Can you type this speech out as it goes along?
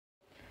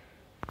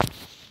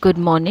Good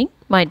morning,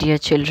 my dear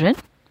children.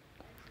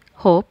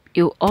 Hope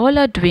you all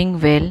are doing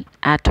well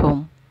at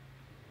home.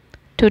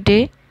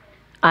 Today,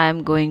 I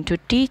am going to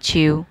teach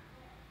you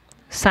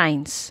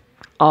Science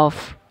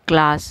of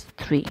Class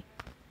 3.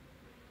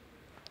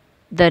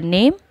 The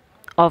name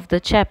of the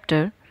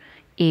chapter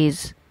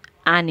is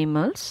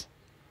Animals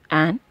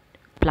and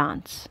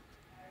Plants.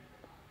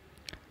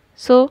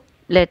 So,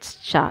 let's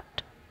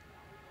start.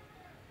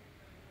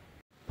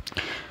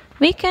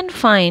 We can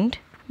find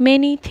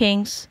many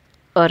things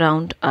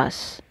around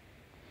us.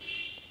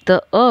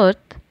 The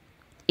earth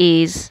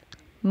is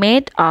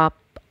made up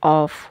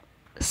of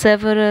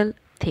several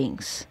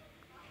things.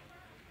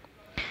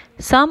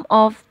 Some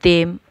of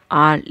them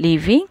are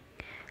living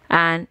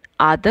and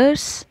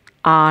others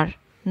are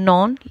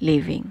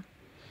non-living.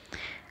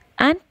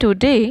 And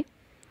today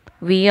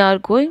we are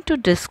going to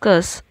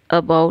discuss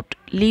about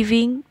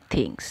living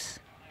things.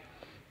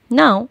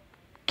 Now,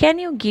 can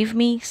you give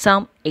me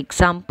some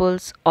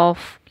examples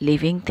of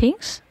living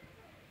things?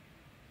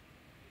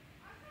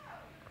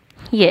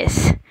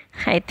 Yes,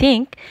 I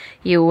think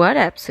you are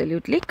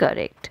absolutely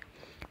correct.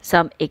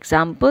 Some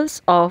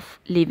examples of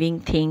living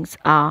things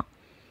are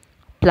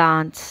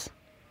plants,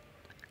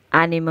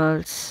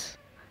 animals,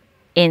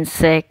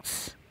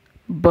 insects,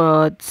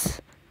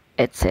 birds,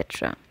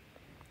 etc.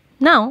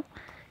 Now,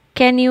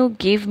 can you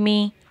give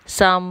me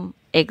some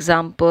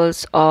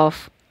examples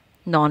of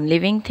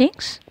non-living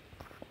things?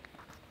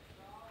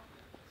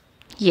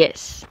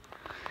 Yes,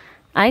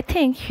 I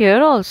think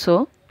here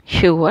also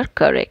you are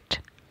correct.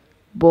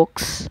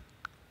 Books,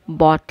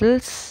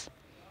 bottles,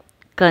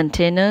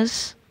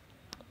 containers,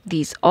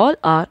 these all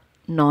are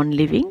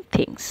non-living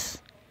things.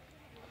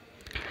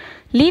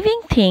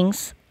 Living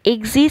things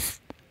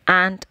exist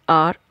and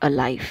are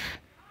alive.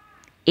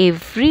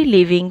 Every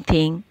living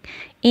thing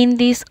in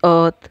this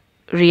earth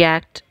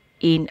react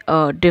in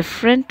a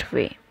different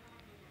way.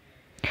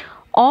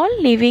 All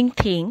living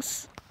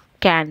things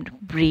can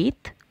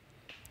breathe,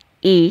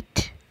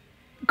 eat,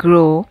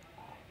 grow,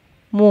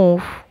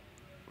 move,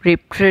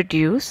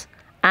 reproduce,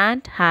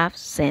 and have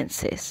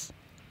senses.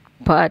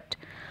 But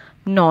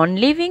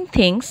non-living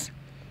things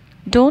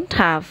don't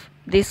have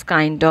this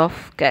kind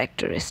of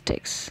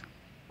characteristics.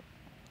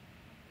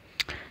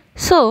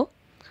 So,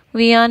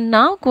 we are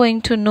now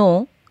going to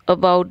know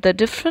about the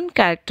different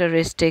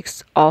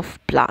characteristics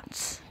of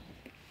plants.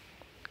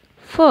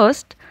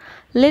 First,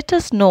 let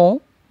us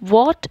know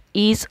what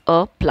is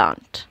a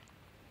plant.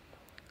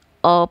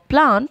 A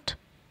plant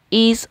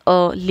is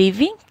a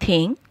living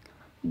thing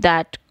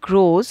that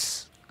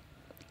grows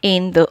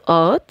in the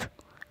earth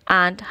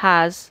and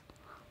has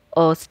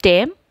a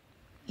stem,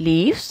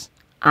 leaves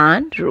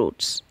and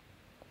roots.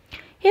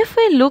 If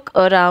we look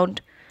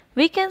around,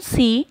 we can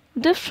see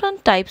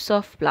different types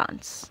of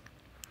plants.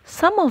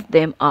 Some of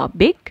them are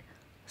big,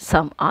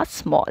 some are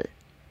small.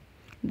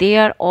 They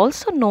are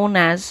also known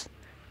as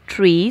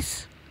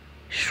trees,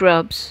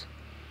 shrubs,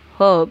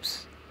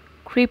 herbs,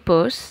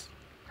 creepers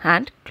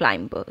and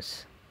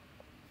climbers.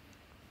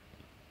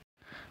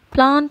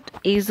 Plant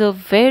is a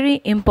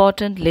very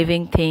important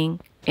living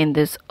thing in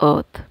this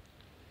earth.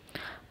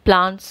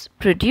 Plants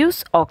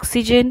produce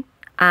oxygen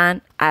and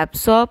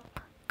absorb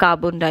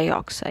carbon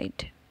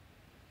dioxide.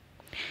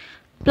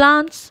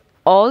 Plants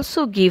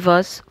also give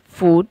us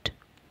food.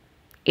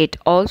 It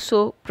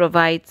also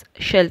provides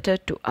shelter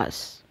to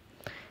us.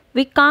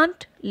 We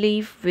can't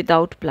live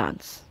without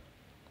plants.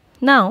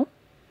 Now,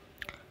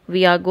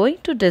 we are going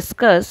to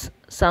discuss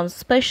some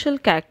special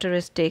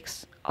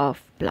characteristics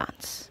of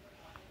plants.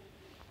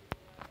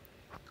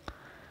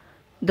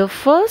 The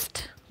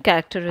first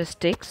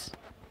characteristics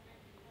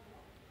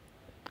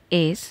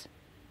is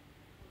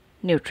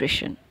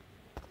nutrition.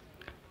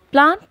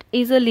 Plant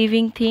is a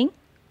living thing,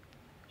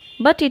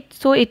 but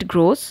it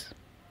grows.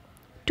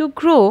 To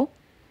grow,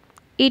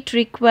 it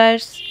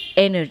requires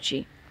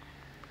energy.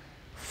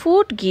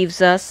 Food gives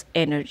us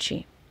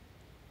energy.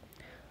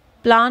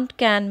 Plant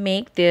can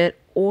make their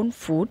own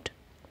food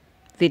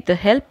with the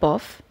help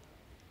of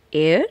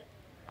air,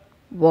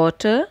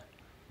 water,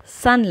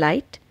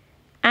 sunlight,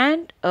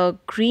 and a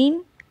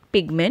green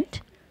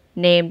pigment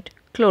named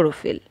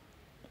chlorophyll.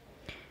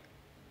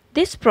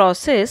 This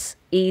process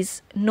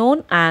is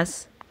known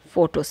as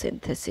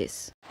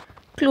photosynthesis.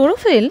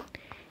 Chlorophyll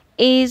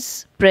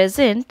is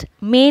present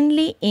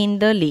mainly in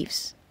the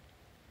leaves.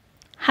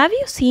 Have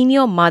you seen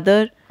your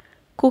mother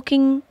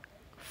cooking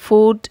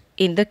food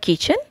in the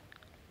kitchen?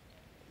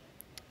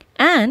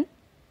 And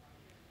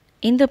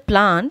in the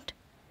plant,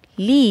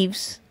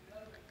 leaves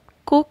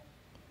cook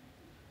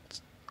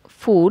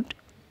food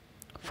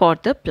for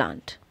the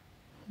plant.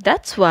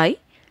 That's why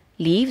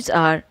leaves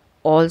are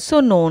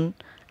also known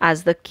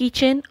as the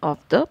kitchen of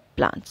the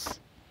plants.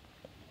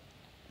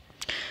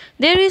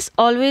 There is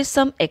always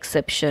some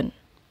exception.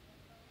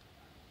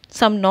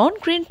 Some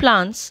non-green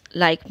plants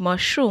like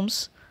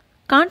mushrooms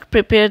can't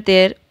prepare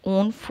their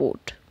own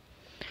food.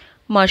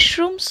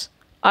 Mushrooms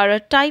are a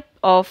type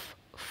of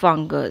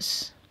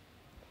fungus.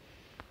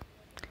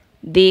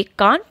 They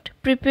can't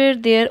prepare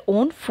their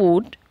own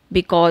food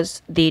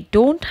because they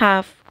don't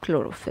have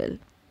chlorophyll.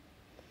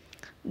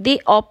 They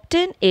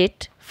obtain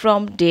it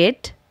from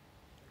dead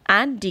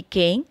and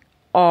decaying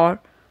or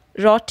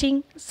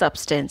rotting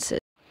substances.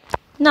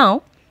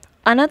 Now,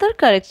 another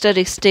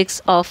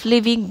characteristics of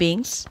living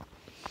beings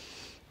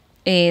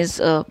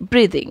is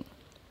breathing.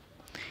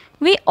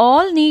 We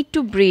all need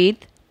to breathe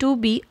to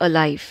be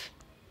alive.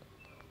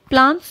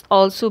 Plants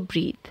also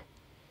breathe.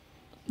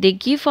 They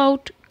give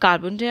out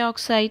carbon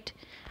dioxide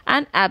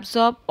and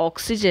absorb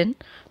oxygen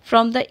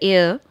from the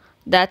air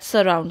that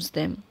surrounds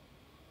them.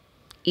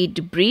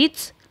 It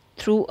breathes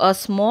through a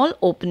small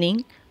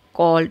opening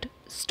called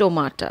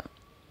stomata,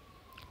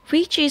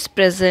 which is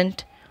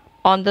present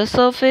on the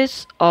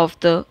surface of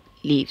the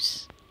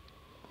leaves.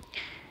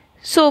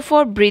 So,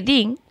 for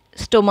breathing,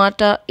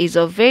 stomata is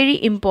a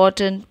very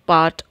important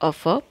part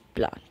of a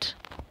plant.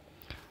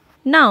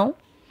 Now,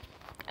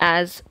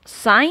 as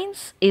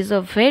science is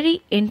a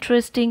very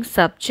interesting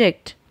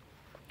subject,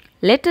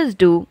 let us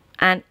do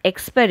an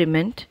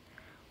experiment.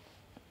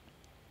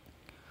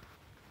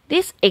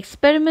 This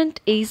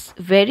experiment is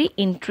very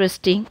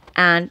interesting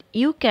and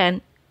you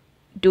can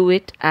do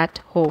it at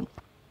home.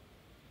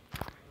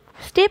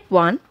 Step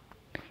 1.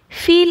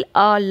 Fill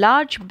a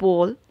large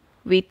bowl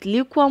with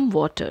lukewarm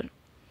water.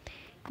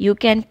 You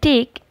can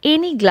take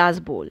any glass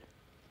bowl.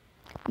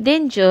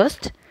 Then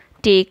just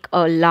take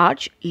a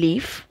large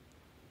leaf.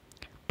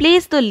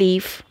 Place the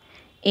leaf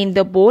in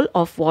the bowl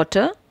of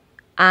water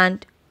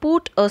and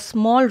put a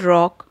small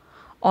rock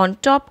on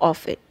top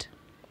of it,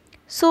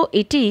 so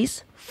it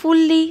is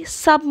fully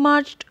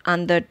submerged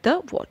under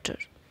the water.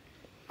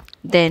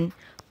 Then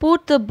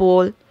put the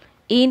bowl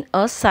in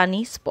a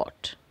sunny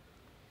spot.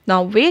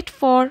 Now wait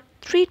for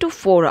 3 to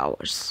 4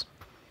 hours.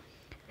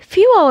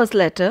 Few hours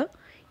later,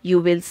 you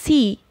will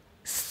see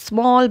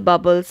small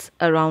bubbles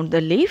around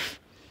the leaf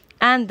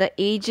and the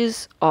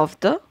edges of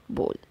the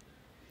bowl.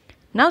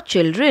 Now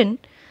children,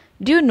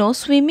 do you know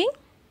swimming?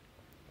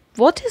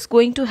 What is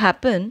going to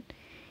happen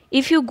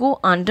if you go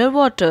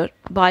underwater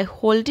by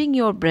holding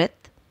your breath?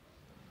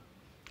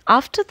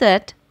 After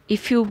that,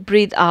 if you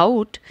breathe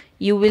out,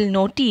 you will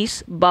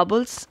notice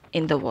bubbles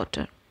in the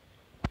water.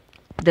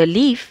 The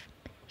leaf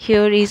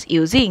here is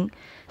using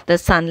the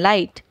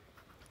sunlight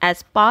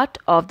as part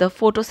of the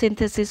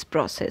photosynthesis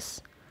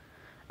process,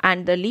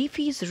 and the leaf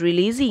is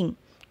releasing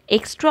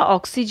extra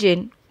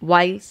oxygen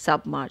while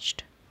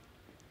submerged.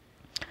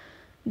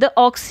 The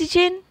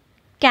oxygen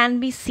can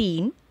be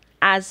seen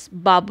as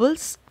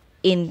bubbles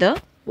in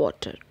the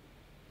water.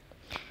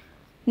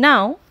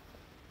 Now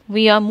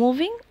we are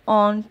moving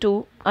on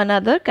to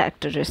another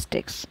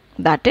characteristics,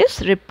 that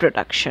is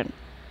reproduction.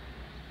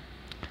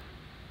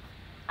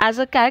 As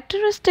a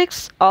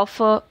characteristics of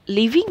a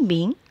living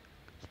being,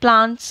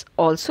 plants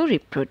also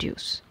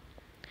reproduce.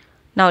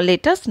 Now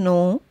let us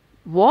know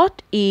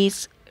what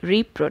is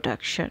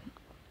reproduction.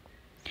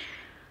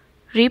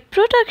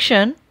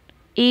 Reproduction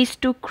is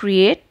to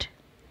create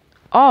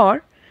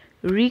or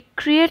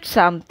recreate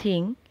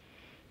something,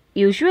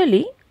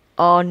 usually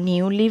a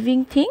new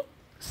living thing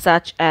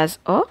such as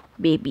a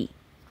baby.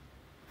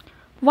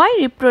 Why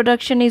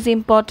reproduction is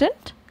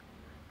important?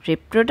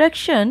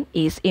 Reproduction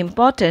is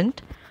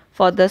important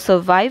for the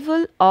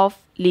survival of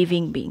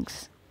living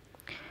beings.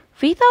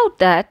 Without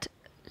that,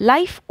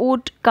 life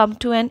would come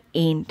to an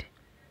end.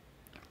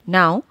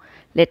 Now,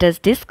 let us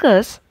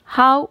discuss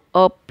how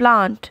a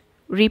plant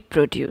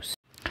reproduces.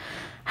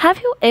 Have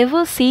you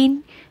ever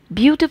seen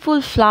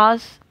beautiful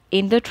flowers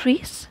in the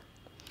trees?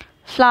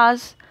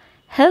 Flowers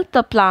help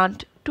the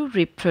plant to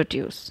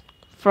reproduce.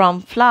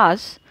 From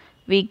flowers,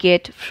 we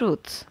get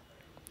fruits.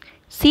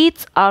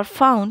 Seeds are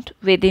found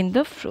within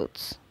the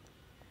fruits.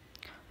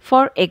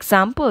 For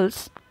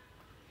examples,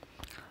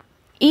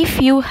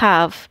 if you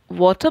have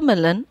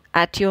watermelon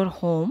at your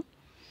home,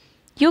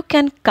 you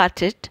can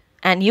cut it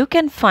and you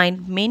can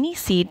find many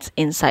seeds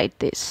inside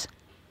this.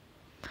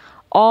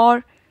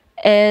 Or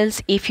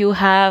else if you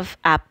have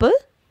apple,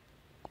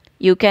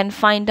 you can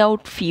find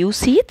out few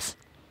seeds.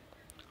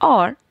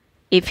 Or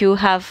if you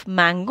have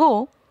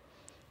mango,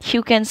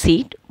 you can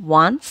seed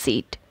one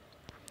seed.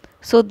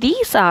 So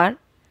these are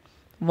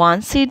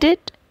one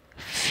seeded,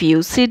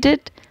 few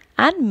seeded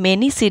and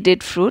many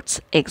seeded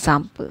fruits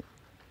example.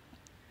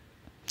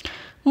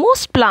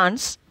 Most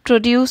plants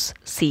produce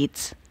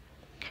seeds.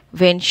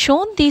 When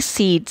shown these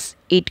seeds,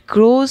 it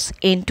grows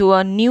into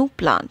a new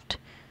plant,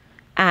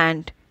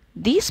 and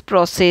this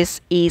process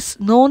is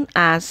known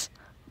as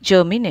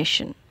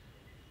germination.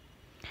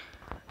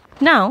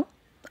 Now,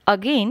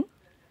 again,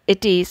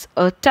 it is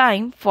a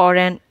time for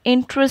an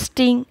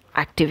interesting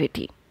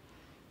activity.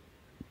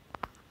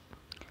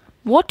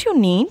 What you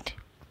need?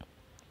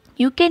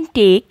 You can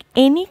take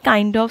any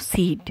kind of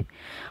seed.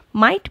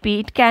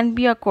 It can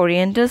be a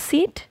coriander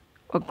seed,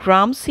 a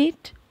gram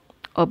seed,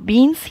 a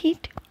bean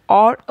seed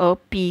or a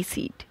pea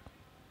seed.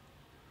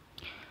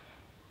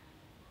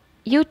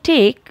 You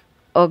take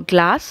a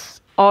glass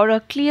or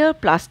a clear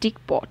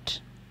plastic pot.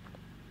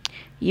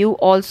 You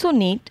also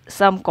need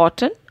some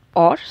cotton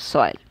or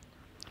soil.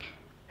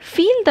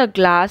 Fill the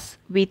glass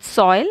with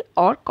soil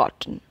or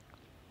cotton.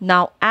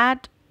 Now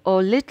add a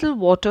little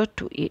water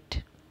to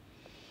it.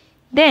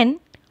 Then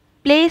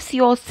place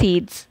your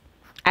seeds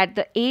at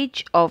the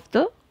edge of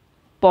the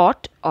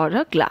pot or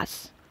a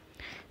glass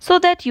so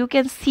that you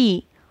can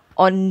see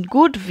a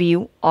good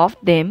view of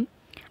them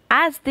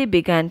as they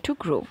begin to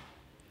grow.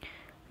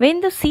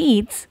 When the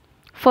seeds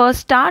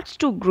first starts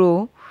to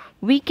grow,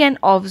 we can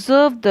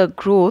observe the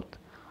growth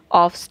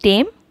of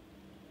stem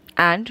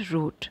and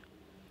root.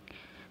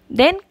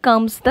 Then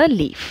comes the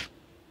leaf.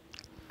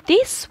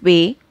 This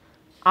way,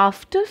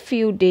 after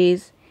few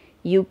days,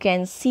 you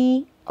can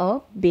see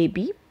a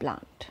baby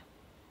plant.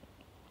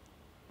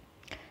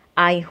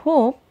 I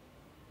hope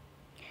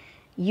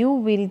you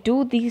will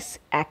do these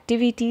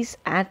activities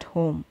at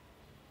home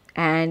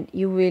and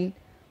you will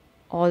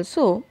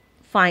also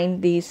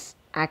find these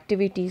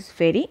activities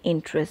very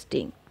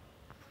interesting.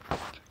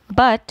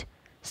 But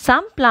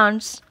some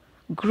plants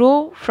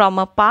grow from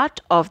a part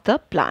of the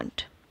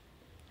plant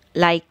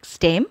like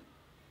stem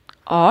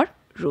or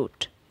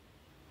root.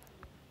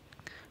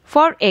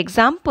 For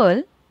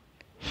example,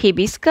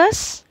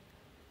 hibiscus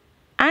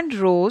and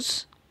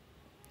rose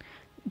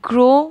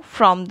grow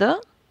from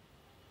the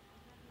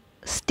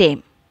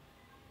stem.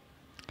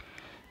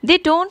 They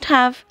don't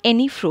have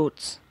any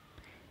fruits.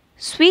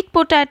 Sweet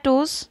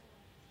potatoes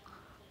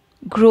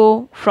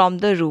grow from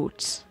the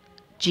roots.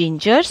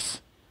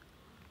 Gingers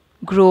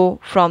grow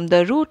from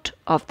the root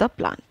of the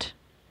plant.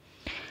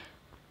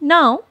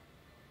 Now,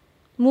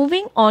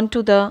 moving on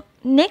to the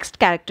next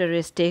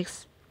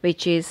characteristics,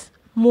 which is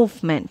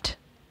movement.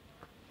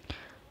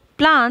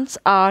 Plants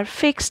are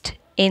fixed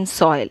in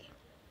soil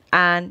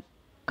and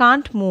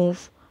can't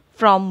move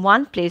from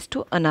one place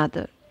to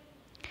another.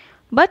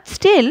 But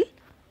still,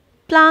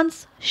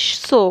 plants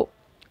show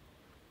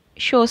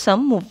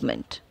some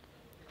movement.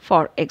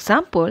 For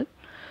example,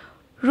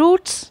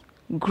 roots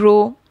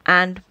grow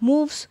and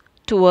moves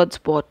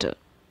towards water.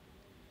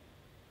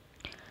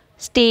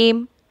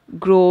 Stem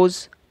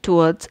grows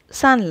towards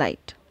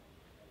sunlight.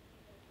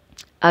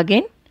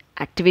 Again,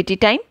 activity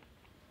time.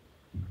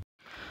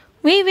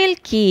 We will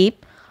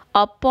keep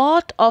a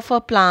pot of a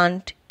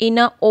plant in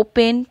an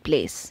open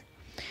place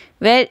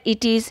where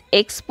it is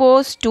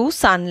exposed to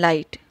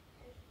sunlight.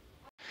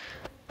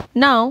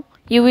 Now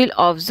you will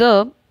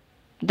observe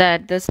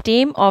that the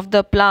stem of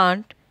the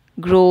plant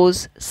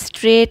grows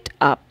straight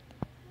up.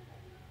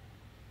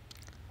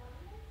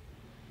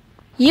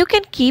 You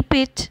can keep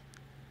it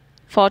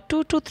for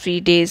 2 to 3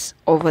 days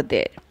over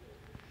there.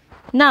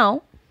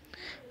 Now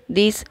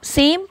this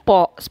same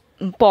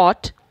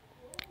pot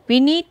we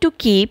need to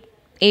keep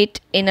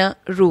it in a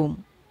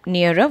room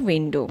near a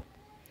window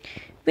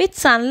with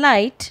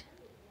sunlight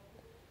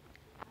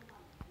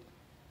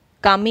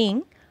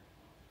coming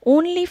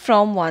only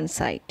from one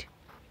side.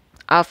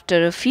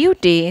 After a few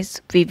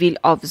days, we will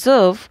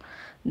observe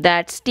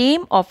that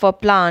stem of a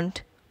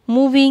plant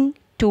moving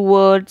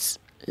towards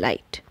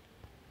light.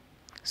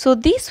 So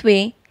this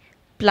way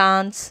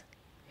plants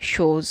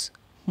shows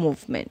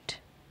movement.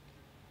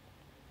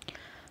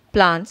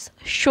 Plants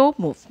show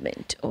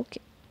movement.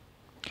 Okay.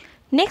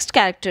 Next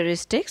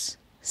characteristics,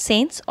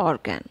 sense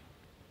organ.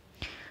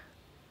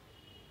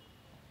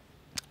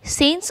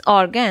 Sense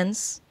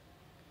organs,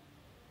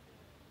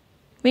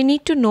 we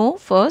need to know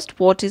first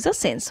what is a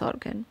sense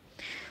organ.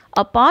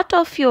 A part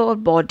of your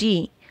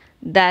body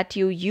that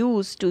you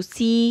use to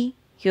see,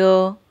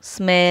 hear,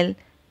 smell,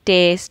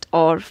 taste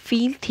or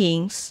feel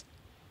things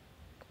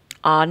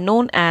are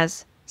known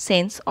as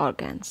sense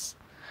organs.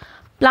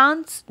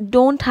 Plants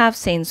don't have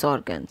sense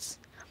organs,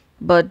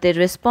 but they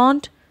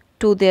respond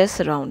to their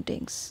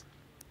surroundings.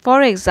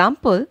 For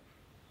example,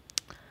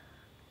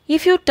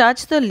 if you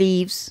touch the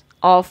leaves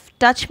of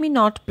Touch Me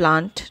Not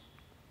plant,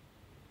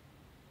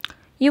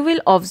 you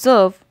will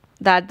observe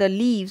that the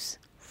leaves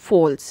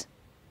folds.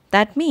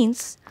 That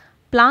means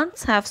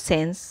plants have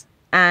sense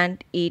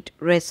and it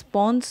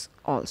responds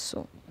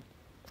also.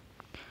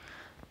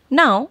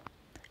 Now,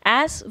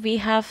 as we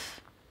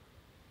have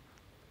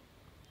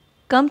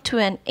come to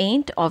an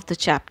end of the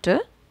chapter,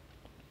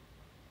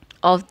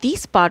 of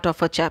this part of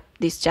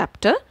this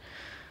chapter,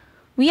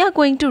 we are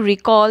going to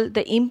recall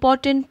the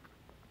important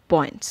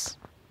points.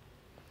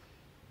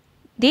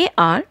 They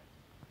are: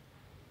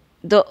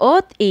 the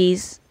earth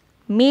is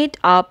made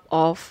up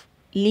of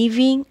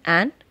living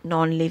and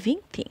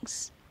non-living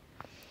things.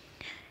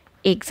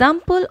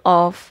 Example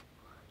of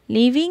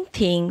living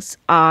things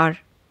are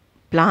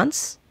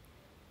plants,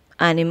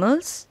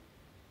 animals,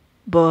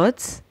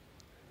 birds,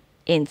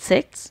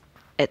 insects,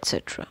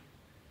 etc.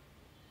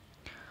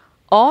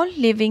 All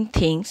living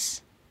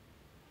things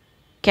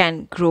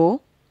can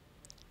grow,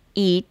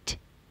 eat,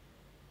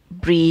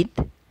 breathe,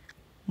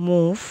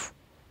 move,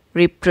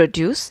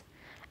 reproduce,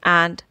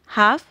 and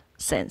have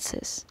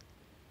senses.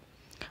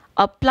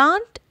 A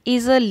plant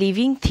is a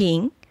living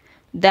thing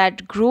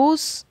that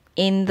grows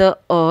in the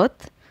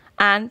earth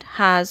and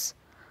has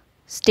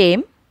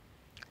stem,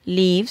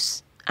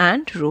 leaves,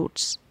 and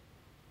roots.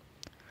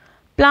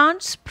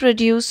 Plants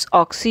produce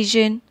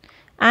oxygen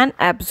and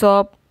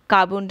absorb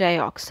carbon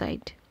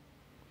dioxide.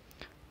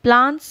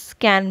 Plants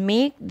can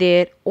make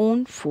their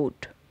own food.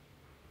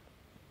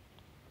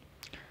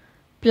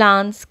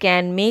 Plants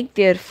can make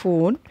their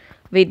food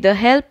with the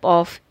help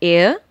of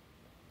air,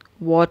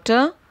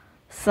 water,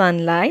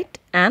 sunlight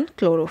and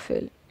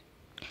chlorophyll.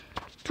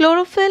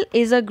 Chlorophyll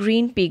is a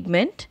green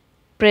pigment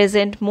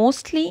present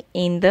mostly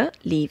in the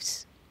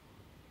leaves.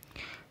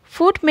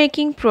 Food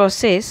making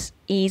process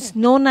is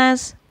known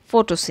as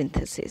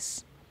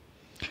photosynthesis.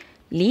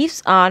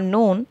 Leaves are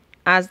known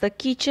as the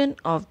kitchen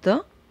of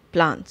the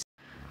plants.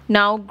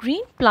 Now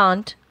green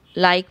plant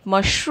like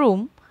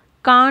mushroom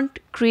can't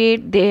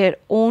create their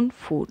own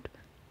food.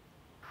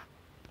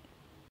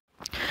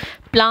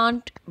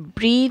 Plant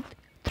breathe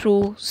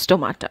through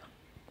stomata.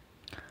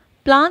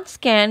 Plants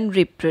can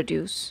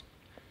reproduce.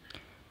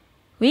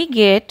 We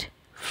get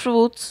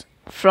fruits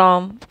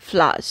from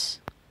flowers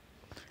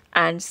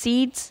and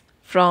seeds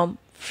from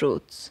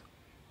fruits.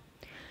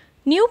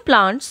 New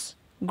plants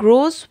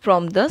grows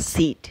from the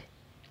seed.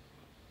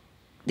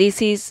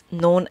 This is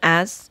known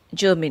as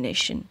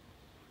germination.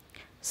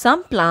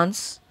 Some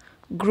plants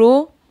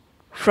grow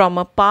from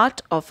a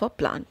part of a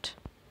plant.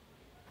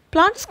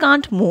 Plants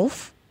can't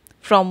move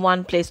from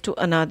one place to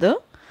another,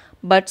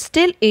 but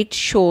still it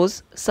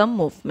shows some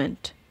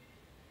movement.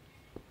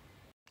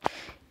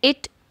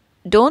 It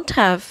don't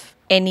have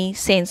any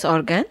sense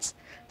organs,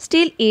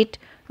 still it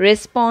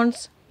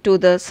responds to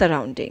the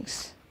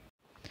surroundings.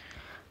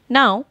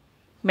 Now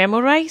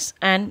memorize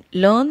and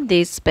learn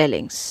these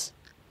spellings.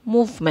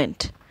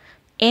 Movement,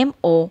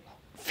 M-O-V-E-M-E-N-T.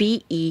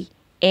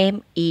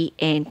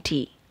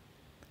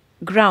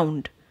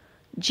 Ground,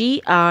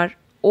 G-R-O-U-N-D.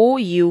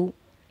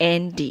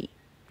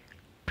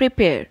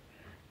 Prepare,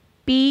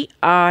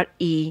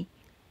 P-R-E-P-A-R-E.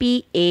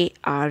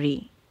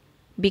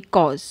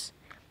 Because,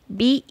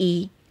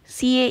 B-E-C-A-U-S-E.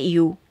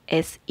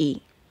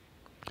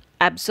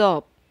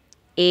 Absorb,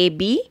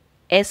 A-B-S-O-R-B.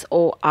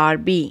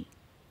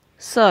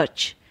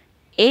 Search,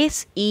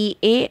 S-E-A-R-C-H.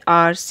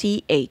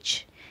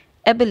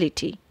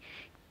 Ability,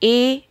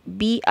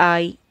 A-B-I-L-I-T-Y.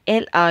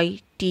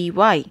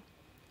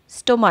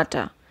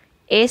 Stomata,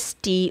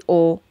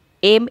 S-T-O-M-A-T-A.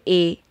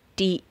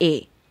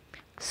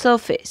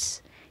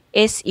 Surface,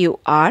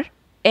 S-U-R-F-A-C-E.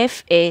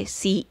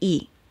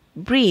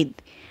 Breathe,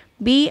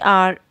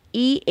 B-R-E-A-T-H-E.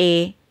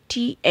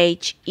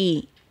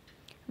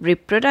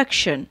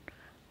 Reproduction,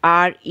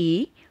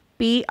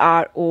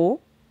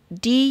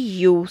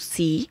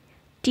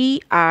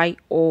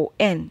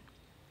 R-E-P-R-O-D-U-C-T-I-O-N.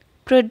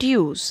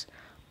 Produce,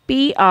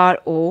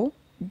 P-R-O-D-U-C-E.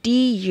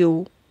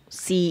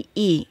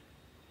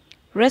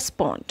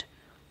 Respond,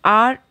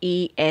 R-E-S-P-O-N-D.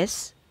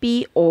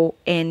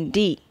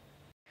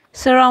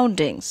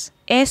 Surroundings,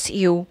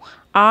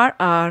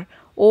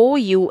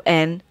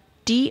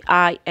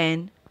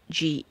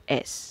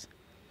 S-U-R-R-O-U-N-D-I-N-G-S.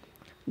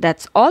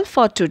 That's all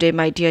for today,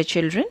 my dear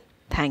children.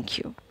 Thank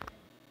you.